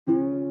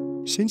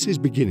Since his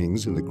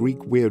beginnings in the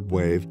Greek weird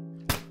wave,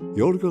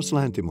 Yorgos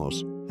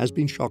Lanthimos has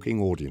been shocking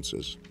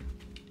audiences.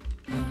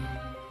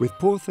 With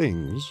Poor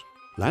Things,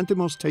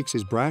 Lanthimos takes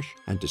his brash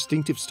and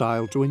distinctive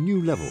style to a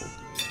new level.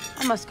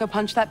 I must go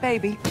punch that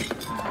baby.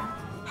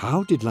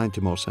 How did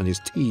Lanthimos and his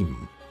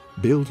team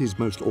build his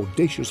most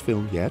audacious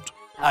film yet?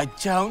 I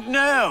don't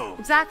know.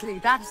 Exactly,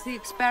 that's the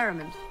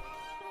experiment.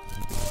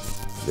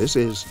 This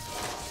is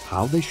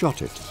how they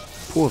shot it,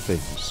 Poor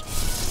Things.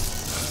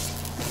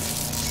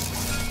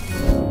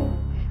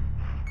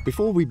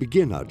 Before we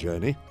begin our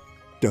journey,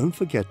 don't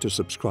forget to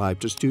subscribe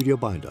to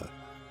StudioBinder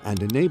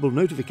and enable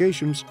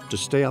notifications to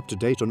stay up to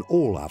date on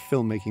all our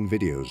filmmaking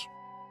videos.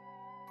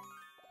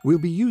 We'll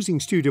be using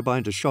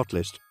StudioBinder's shot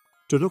list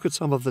to look at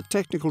some of the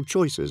technical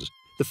choices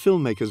the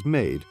filmmakers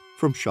made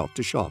from shot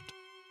to shot.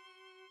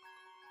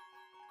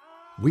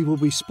 We will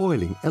be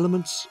spoiling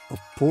elements of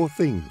Poor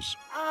Things.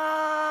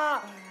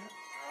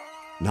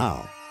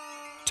 Now,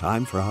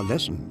 time for our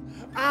lesson.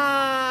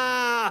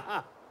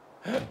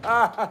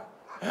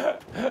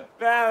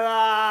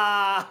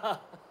 Bella!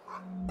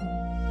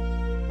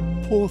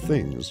 Poor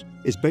Things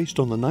is based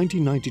on the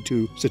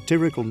 1992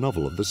 satirical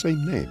novel of the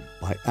same name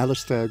by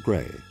Alistair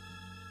Gray.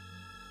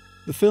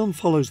 The film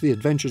follows the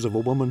adventures of a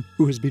woman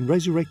who has been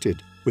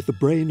resurrected with the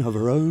brain of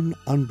her own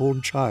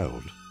unborn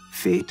child.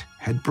 Fate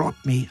had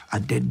brought me a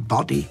dead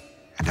body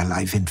and a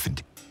live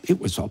infant. It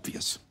was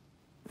obvious.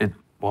 It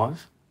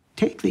was?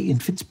 Take the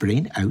infant's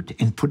brain out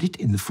and put it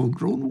in the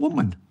full-grown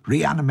woman.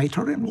 Reanimate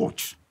her and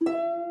watch.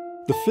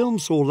 The film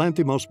saw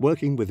Lanthimos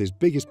working with his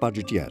biggest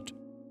budget yet,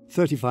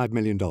 $35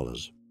 million.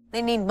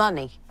 They need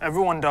money.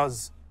 Everyone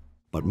does.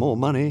 But more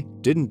money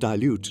didn't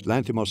dilute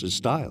Lanthimos'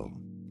 style.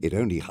 It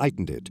only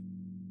heightened it.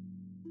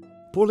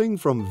 Pulling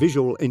from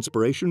visual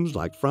inspirations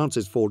like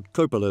Francis Ford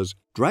Coppola's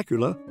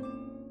Dracula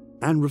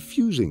and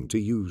refusing to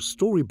use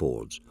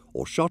storyboards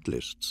or shot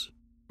lists,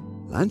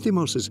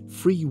 Lanthimos'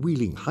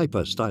 freewheeling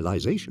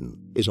hyper-stylization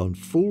is on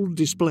full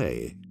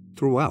display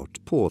throughout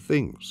Poor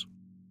Things.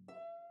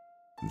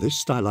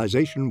 This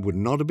stylization would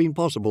not have been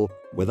possible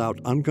without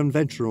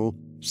unconventional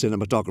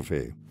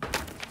cinematography.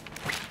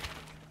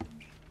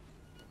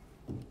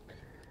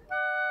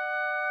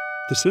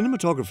 The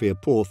cinematography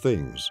of Poor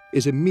Things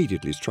is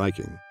immediately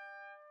striking.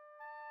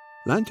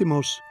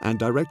 Lanthimos and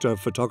director of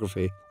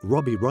photography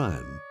Robbie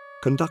Ryan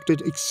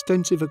conducted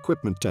extensive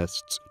equipment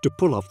tests to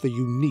pull off the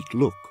unique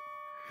look.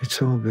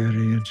 It's all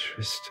very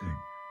interesting.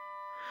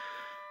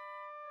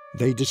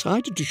 They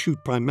decided to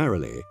shoot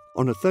primarily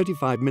on a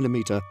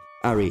 35mm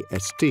Arri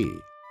ST,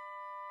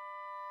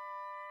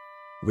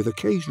 with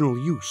occasional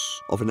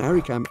use of an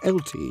Aricam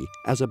LT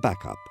as a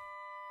backup.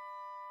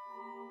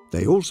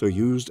 They also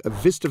used a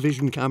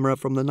VistaVision camera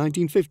from the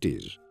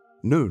 1950s,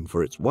 known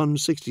for its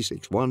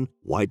 1:66:1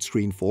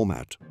 widescreen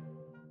format.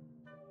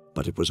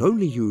 But it was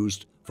only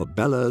used for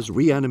Bella's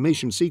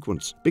reanimation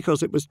sequence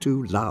because it was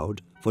too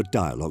loud for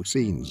dialogue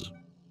scenes.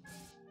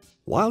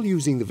 While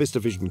using the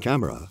VistaVision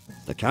camera,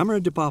 the camera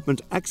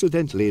department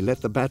accidentally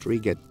let the battery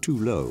get too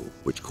low,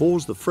 which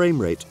caused the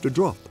frame rate to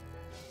drop.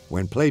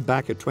 When played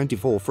back at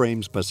 24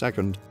 frames per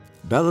second,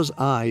 Bella's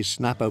eyes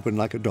snap open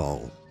like a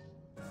doll.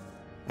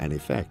 An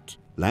effect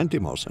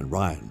Lanthimos and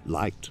Ryan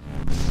liked.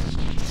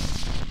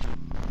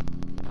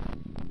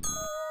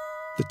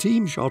 The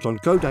team shot on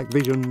Kodak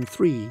Vision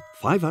 3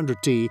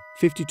 500T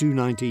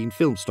 5219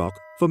 film stock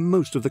for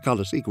most of the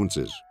color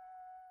sequences,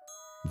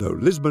 though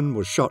Lisbon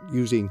was shot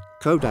using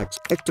Kodak's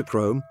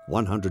Ektachrome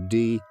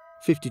 100D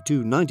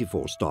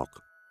 5294 stock.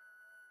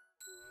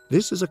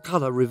 This is a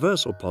color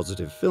reversal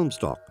positive film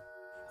stock,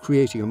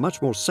 creating a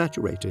much more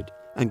saturated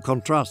and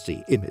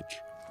contrasty image.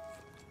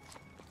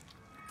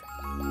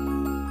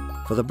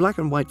 For the black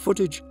and white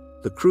footage,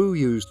 the crew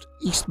used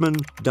Eastman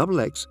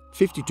XX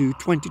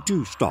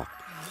 5222 stock.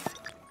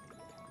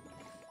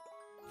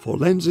 For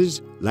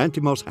lenses,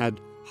 Lanthimos had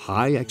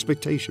high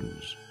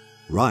expectations.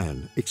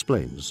 Ryan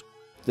explains.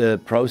 The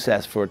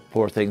process for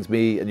Poor Things,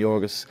 me and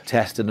Yorgos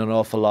tested an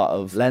awful lot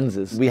of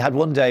lenses. We had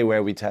one day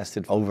where we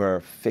tested over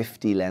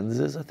 50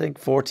 lenses, I think,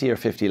 40 or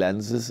 50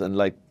 lenses, and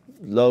like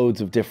loads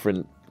of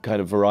different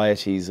kind of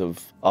varieties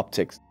of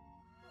optics.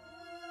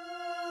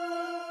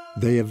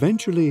 They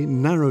eventually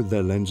narrowed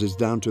their lenses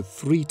down to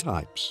 3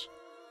 types: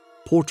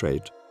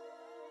 portrait,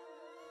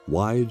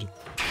 wide,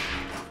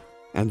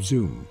 and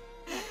zoom.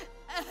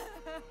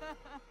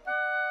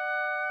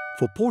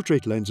 For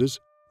portrait lenses,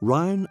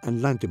 Ryan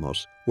and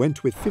Lanthimos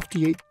went with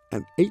 58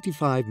 and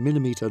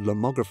 85mm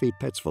lomography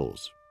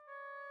Petzvalls,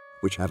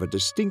 which have a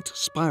distinct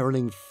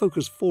spiraling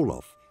focus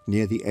fall-off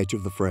near the edge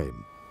of the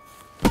frame.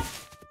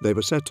 They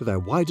were set to their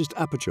widest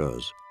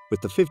apertures,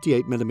 with the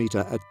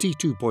 58mm at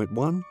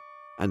t2.1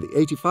 and the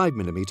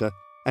 85mm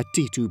at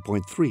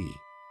t2.3.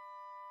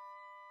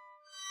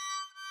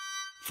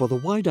 For the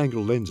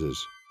wide-angle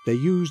lenses, they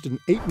used an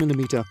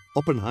 8mm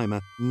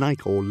Oppenheimer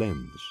Nikkor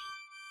lens,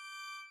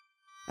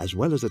 as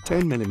well as a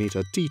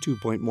 10mm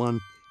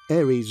t2.1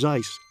 Arri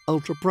Zeiss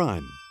Ultra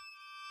Prime.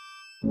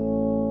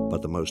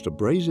 But the most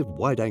abrasive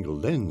wide-angle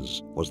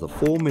lens was the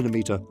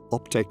 4mm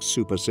Optex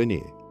Super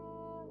Cine,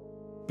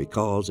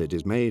 Because it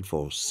is made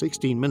for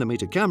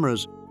 16mm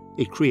cameras,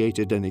 it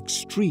created an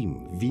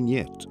extreme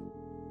vignette.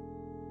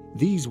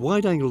 These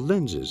wide-angle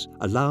lenses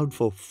allowed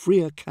for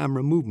freer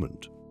camera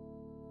movement.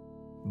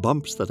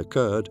 Bumps that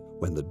occurred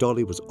when the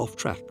dolly was off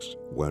tracks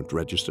weren't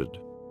registered.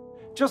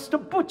 Just a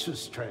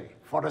butcher's tray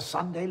for a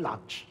Sunday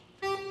lunch.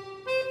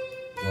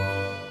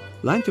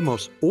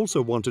 Lanthimos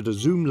also wanted a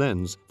zoom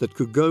lens that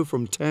could go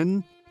from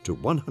 10 to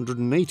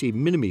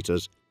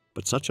 180mm,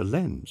 but such a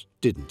lens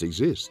didn't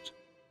exist.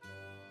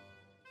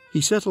 He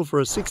settled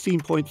for a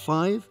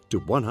 16.5 to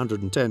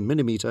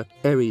 110mm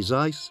Eri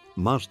Zeiss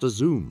master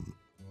zoom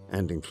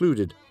and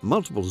included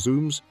multiple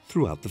zooms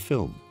throughout the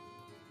film.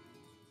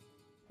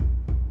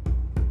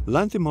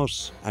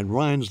 Lanthimos and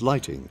Ryan's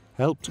lighting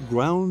helped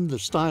ground the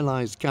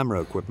stylized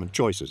camera equipment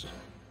choices.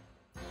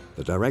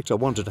 The director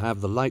wanted to have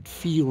the light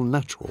feel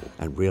natural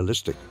and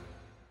realistic,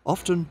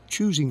 often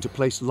choosing to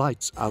place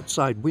lights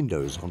outside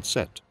windows on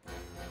set.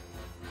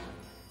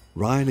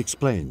 Ryan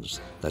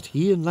explains that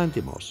he and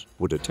Lanthimos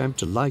would attempt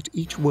to light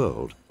each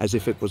world as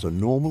if it was a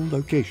normal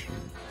location.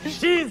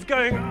 She's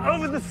going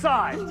over the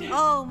side.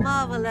 Oh,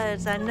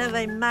 marvelous. I never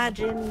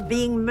imagined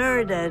being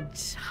murdered.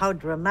 How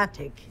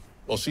dramatic.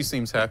 Well, she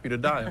seems happy to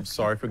die. I'm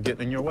sorry for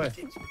getting in your way.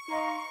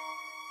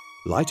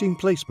 Lighting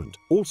placement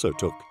also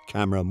took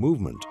camera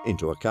movement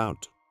into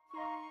account.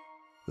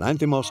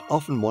 Lanthimos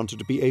often wanted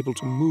to be able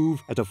to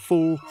move at a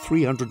full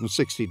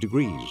 360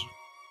 degrees.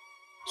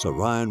 So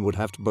Ryan would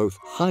have to both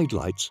hide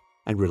lights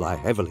and rely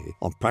heavily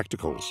on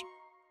practicals.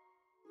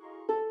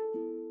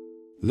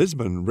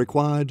 Lisbon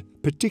required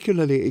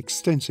particularly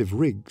extensive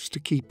rigs to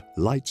keep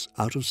lights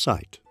out of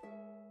sight.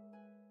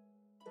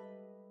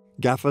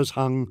 Gaffers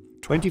hung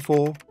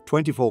 24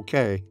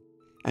 24K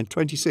and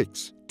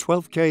 26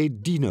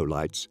 12K Dino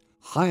lights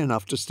high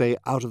enough to stay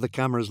out of the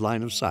camera's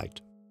line of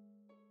sight,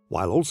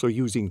 while also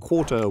using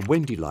quarter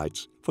Wendy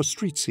lights for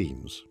street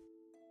scenes,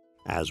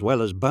 as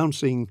well as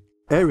bouncing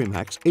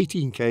Arimax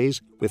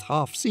 18Ks with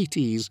half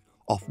CTs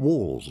off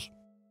walls.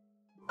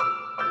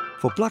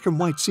 For black and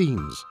white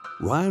scenes,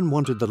 Ryan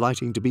wanted the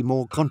lighting to be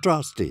more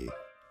contrasty,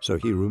 so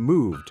he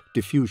removed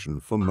diffusion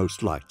for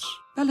most lights.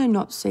 Bella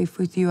not safe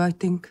with you, I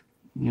think.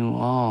 You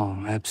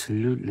are,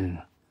 absolutely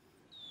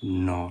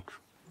not.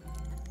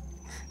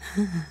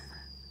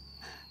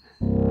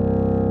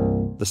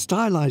 The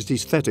stylized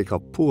aesthetic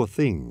of Poor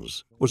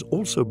Things was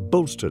also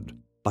bolstered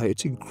by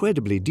its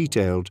incredibly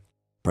detailed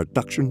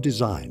production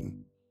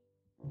design.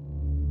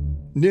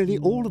 Nearly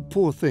all of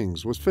Poor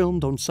Things was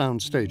filmed on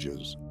sound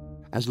stages.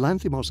 As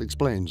Lanthimos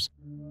explains,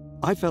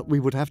 I felt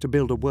we would have to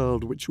build a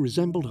world which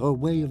resembled her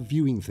way of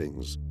viewing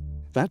things.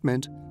 That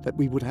meant that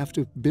we would have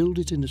to build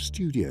it in a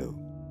studio,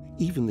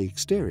 even the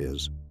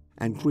exteriors,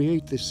 and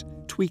create this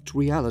tweaked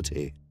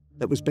reality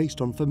that was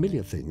based on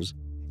familiar things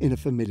in a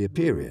familiar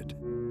period,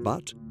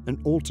 but an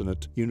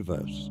alternate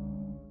universe.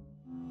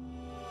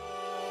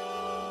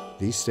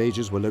 These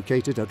stages were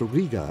located at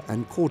Riga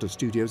and Korda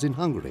studios in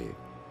Hungary,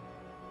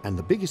 and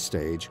the biggest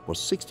stage was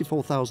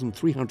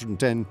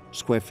 64,310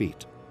 square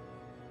feet.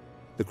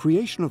 The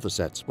creation of the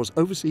sets was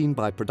overseen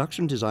by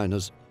production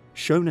designers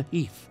Shona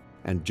Heath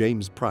and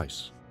James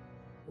Price.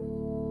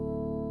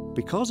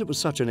 Because it was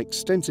such an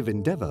extensive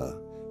endeavor,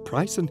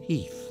 Price and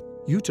Heath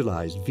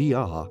utilized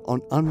VR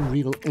on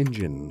Unreal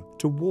Engine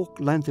to walk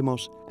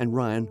Lanthimos and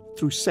Ryan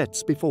through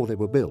sets before they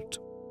were built.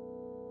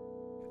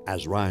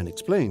 As Ryan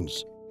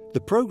explains,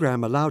 the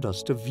program allowed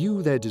us to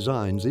view their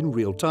designs in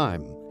real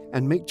time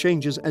and make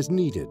changes as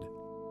needed.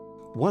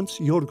 Once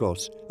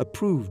Yorgos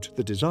approved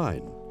the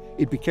design,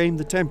 it became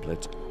the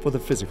template for the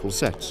physical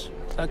sets.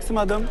 Taxi,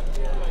 madam.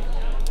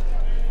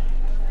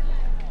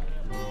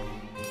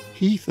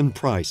 Heath and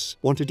Price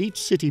wanted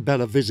each city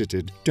Bella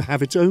visited to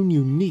have its own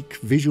unique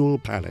visual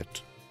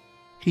palette.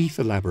 Heath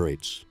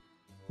elaborates,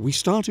 "We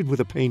started with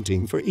a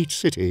painting for each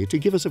city to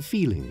give us a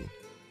feeling.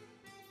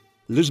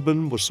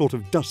 Lisbon was sort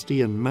of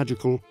dusty and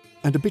magical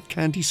and a bit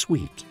candy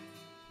sweet,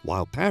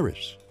 while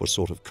Paris was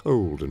sort of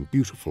cold and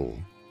beautiful,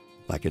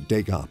 like a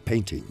Degas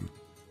painting."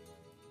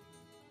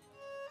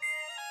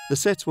 The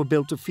sets were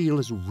built to feel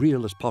as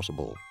real as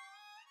possible.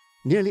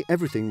 Nearly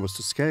everything was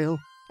to scale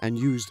and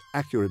used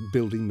accurate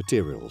building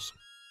materials.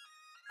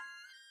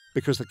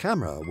 Because the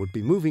camera would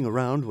be moving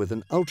around with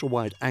an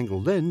ultra-wide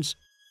angle lens,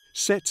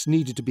 sets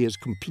needed to be as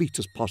complete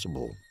as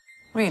possible.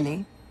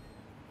 Really?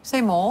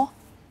 Say more.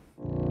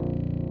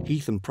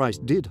 Heath and Price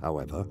did,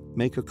 however,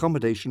 make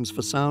accommodations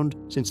for sound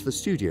since the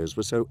studios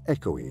were so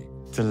echoey.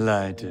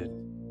 Delighted.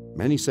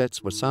 Many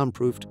sets were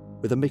soundproofed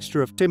with a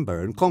mixture of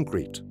timber and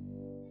concrete.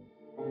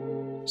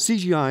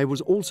 CGI was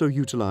also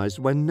utilized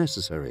when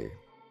necessary.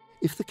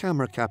 If the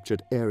camera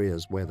captured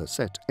areas where the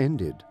set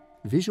ended,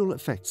 visual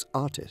effects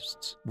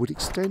artists would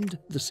extend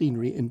the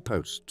scenery in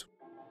post.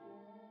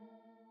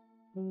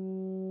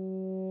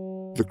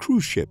 The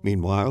cruise ship,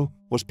 meanwhile,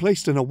 was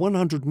placed in a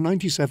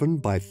 197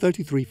 by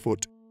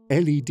 33-foot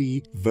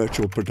LED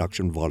virtual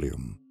production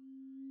volume.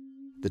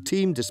 The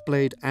team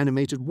displayed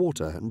animated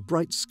water and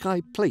bright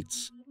sky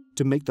plates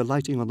to make the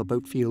lighting on the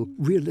boat feel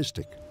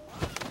realistic.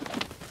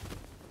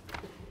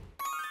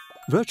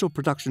 Virtual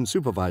production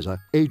supervisor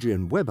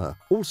Adrian Weber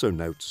also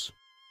notes,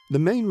 the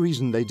main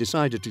reason they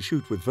decided to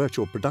shoot with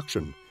virtual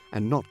production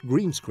and not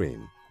green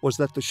screen was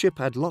that the ship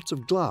had lots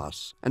of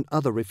glass and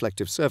other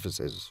reflective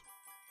surfaces.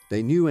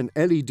 They knew an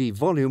LED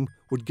volume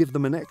would give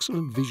them an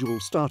excellent visual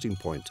starting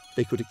point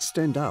they could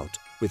extend out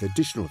with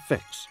additional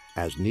effects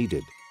as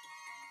needed.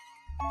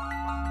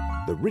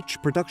 The rich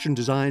production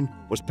design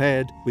was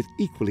paired with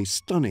equally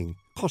stunning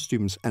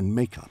costumes and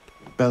makeup.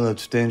 Bella,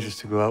 it's dangerous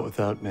to go out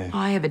without me.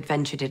 I have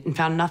adventured it and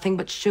found nothing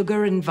but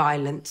sugar and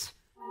violence.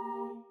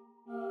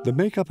 The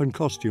makeup and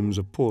costumes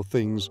of Poor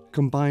Things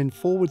combine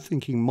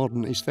forward-thinking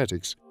modern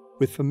aesthetics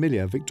with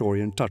familiar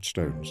Victorian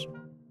touchstones.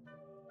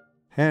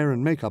 Hair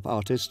and makeup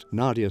artist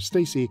Nadia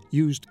Stacey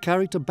used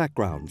character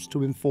backgrounds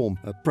to inform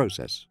her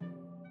process.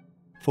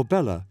 For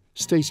Bella,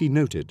 Stacey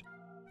noted,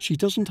 she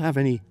doesn't have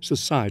any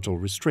societal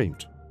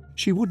restraint.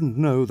 She wouldn't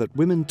know that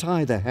women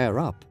tie their hair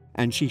up,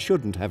 and she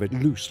shouldn't have it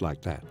loose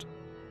like that.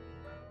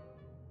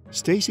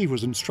 Stacey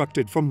was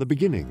instructed from the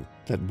beginning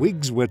that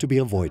wigs were to be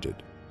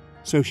avoided,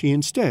 so she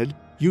instead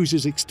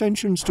uses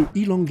extensions to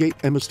elongate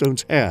Emma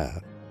Stone's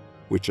hair,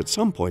 which at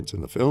some points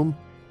in the film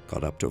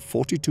got up to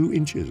 42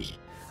 inches.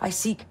 I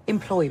seek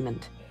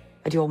employment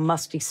at your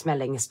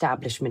musty-smelling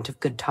establishment of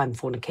good-time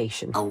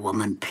fornication. A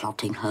woman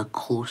plotting her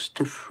course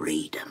to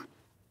freedom.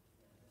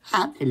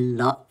 How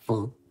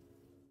delightful.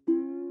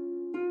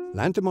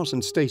 Lanthimos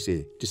and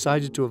Stacey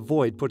decided to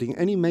avoid putting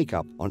any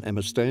makeup on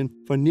Emma Stone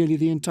for nearly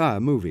the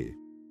entire movie,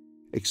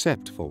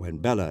 except for when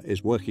Bella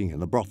is working in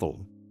the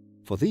brothel.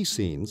 For these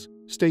scenes,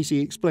 Stacey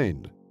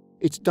explained,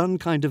 it's done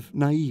kind of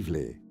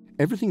naively.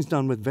 Everything's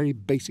done with very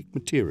basic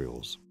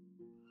materials.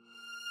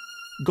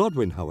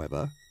 Godwin,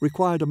 however,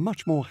 required a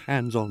much more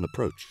hands-on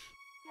approach.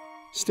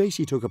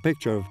 Stacey took a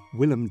picture of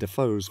Willem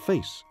Dafoe's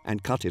face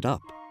and cut it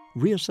up,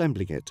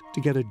 reassembling it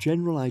to get a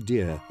general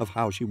idea of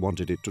how she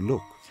wanted it to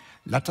look.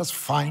 Let us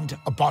find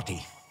a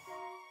body.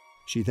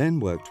 She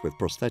then worked with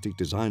prosthetic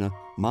designer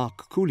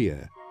Marc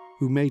Coulier,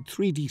 who made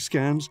 3D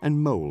scans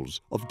and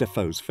molds of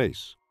Dafoe's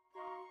face.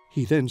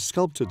 He then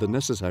sculpted the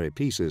necessary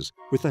pieces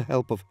with the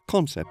help of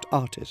concept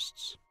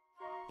artists.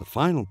 The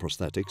final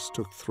prosthetics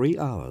took 3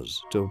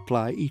 hours to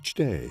apply each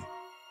day.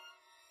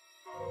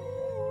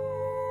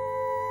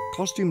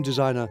 Costume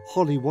designer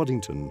Holly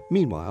Waddington,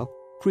 meanwhile,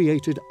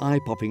 created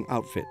eye-popping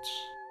outfits.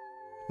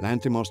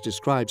 Lanthimos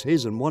describes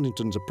his and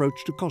Waddington's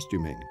approach to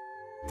costuming.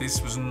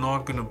 This was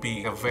not going to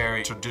be a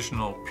very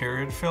traditional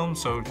period film,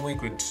 so we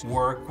could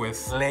work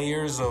with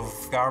layers of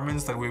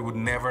garments that we would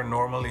never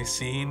normally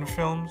see in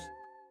films.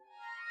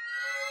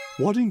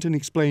 Waddington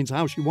explains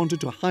how she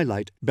wanted to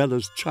highlight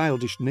Bella's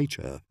childish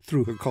nature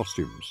through her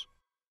costumes.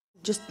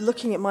 Just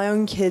looking at my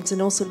own kids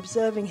and also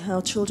observing how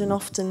children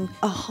often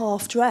are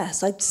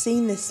half-dressed. I'd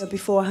seen this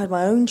before I had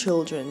my own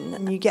children,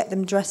 and you get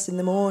them dressed in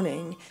the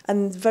morning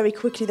and very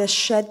quickly they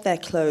shed their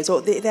clothes,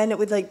 or they end up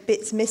with like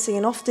bits missing,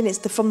 and often it's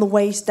from the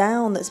waist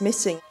down that's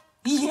missing.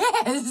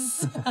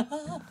 Yes!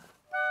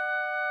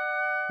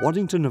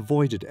 Waddington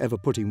avoided ever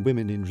putting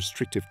women in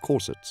restrictive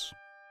corsets,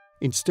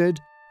 instead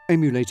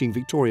emulating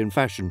Victorian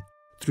fashion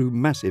through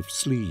massive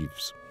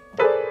sleeves.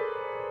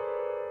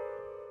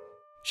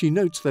 She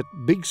notes that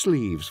big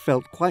sleeves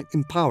felt quite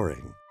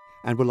empowering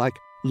and were like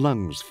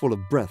lungs full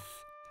of breath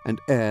and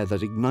air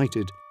that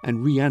ignited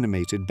and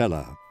reanimated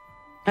Bella.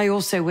 I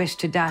also wish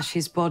to dash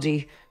his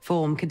body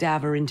form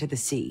cadaver into the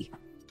sea.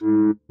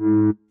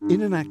 In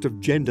an act of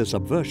gender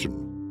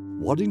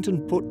subversion,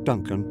 Waddington put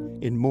Duncan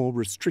in more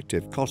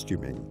restrictive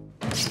costuming.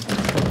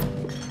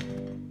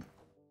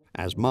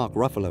 As Mark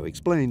Ruffalo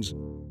explains,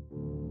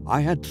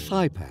 I had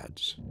thigh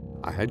pads,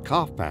 I had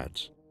calf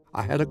pads,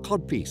 I had a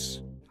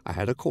codpiece, I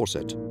had a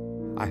corset,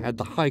 I had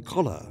the high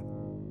collar.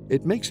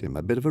 It makes him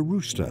a bit of a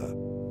rooster.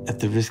 At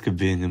the risk of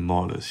being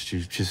immodest,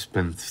 you've just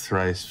been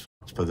thrice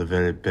by the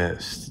very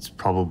best. It's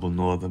probable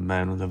no other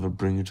man will ever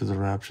bring you to the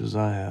raptures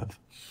I have.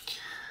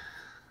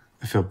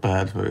 I feel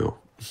bad for you.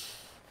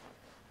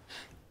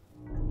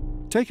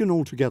 Taken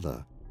all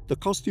together, the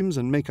costumes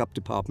and makeup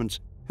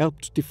departments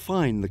helped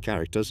define the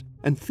characters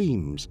and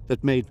themes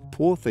that made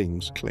Poor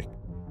Things click.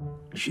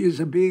 She is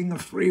a being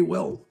of free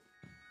will.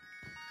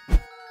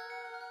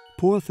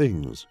 Poor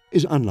Things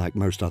is unlike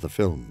most other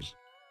films.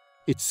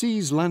 It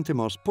sees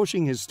Lanthimos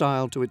pushing his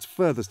style to its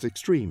furthest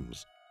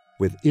extremes,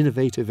 with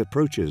innovative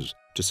approaches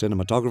to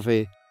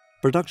cinematography,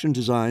 production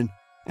design,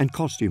 and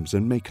costumes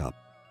and makeup.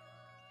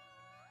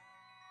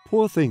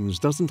 Poor Things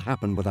doesn't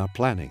happen without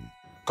planning.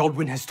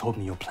 Godwin has told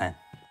me your plan.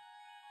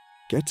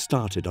 Get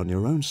started on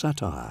your own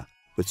satire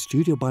with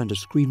StudioBinder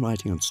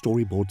screenwriting and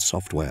storyboard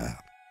software.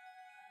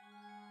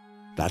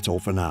 That's all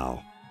for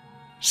now.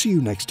 See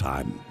you next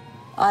time.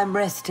 I'm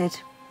rested.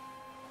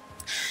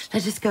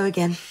 Let us go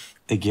again.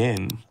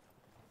 Again?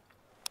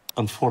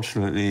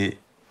 Unfortunately,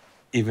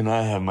 even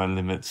I have my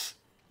limits.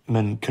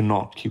 Men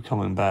cannot keep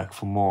coming back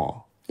for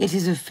more. It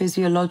is a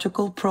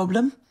physiological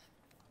problem?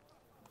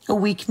 A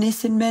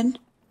weakness in men?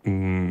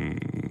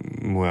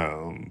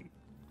 Well,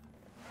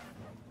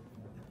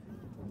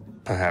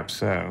 perhaps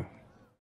so.